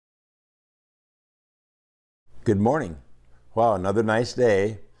Good morning. Wow, another nice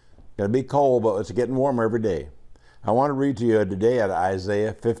day. Gonna be cold, but it's getting warmer every day. I want to read to you today out of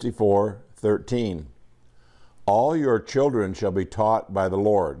Isaiah 54:13. All your children shall be taught by the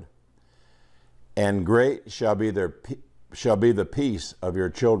Lord, and great shall be the peace of your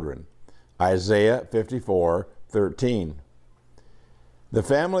children. Isaiah 54:13. The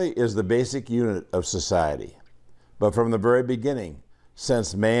family is the basic unit of society, but from the very beginning,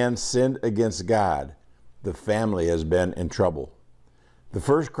 since man sinned against God, the family has been in trouble. The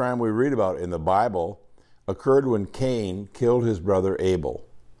first crime we read about in the Bible occurred when Cain killed his brother Abel.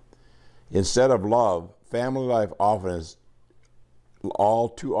 Instead of love, family life all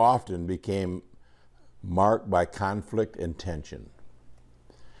too often became marked by conflict and tension.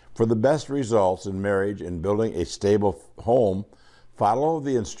 For the best results in marriage and building a stable home, follow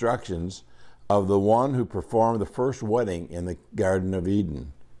the instructions of the one who performed the first wedding in the Garden of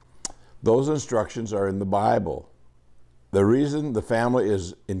Eden. Those instructions are in the Bible. The reason the family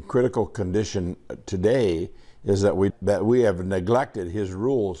is in critical condition today is that we have neglected his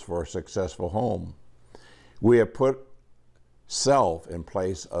rules for a successful home. We have put self in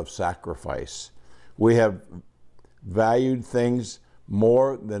place of sacrifice. We have valued things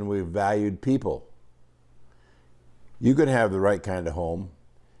more than we've valued people. You can have the right kind of home.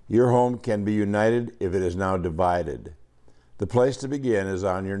 Your home can be united if it is now divided. The place to begin is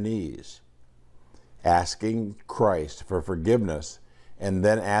on your knees, asking Christ for forgiveness, and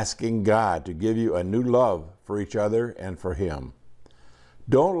then asking God to give you a new love for each other and for Him.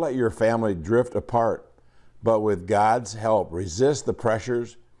 Don't let your family drift apart, but with God's help, resist the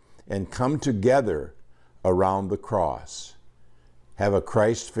pressures and come together around the cross. Have a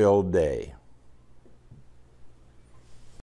Christ-filled day.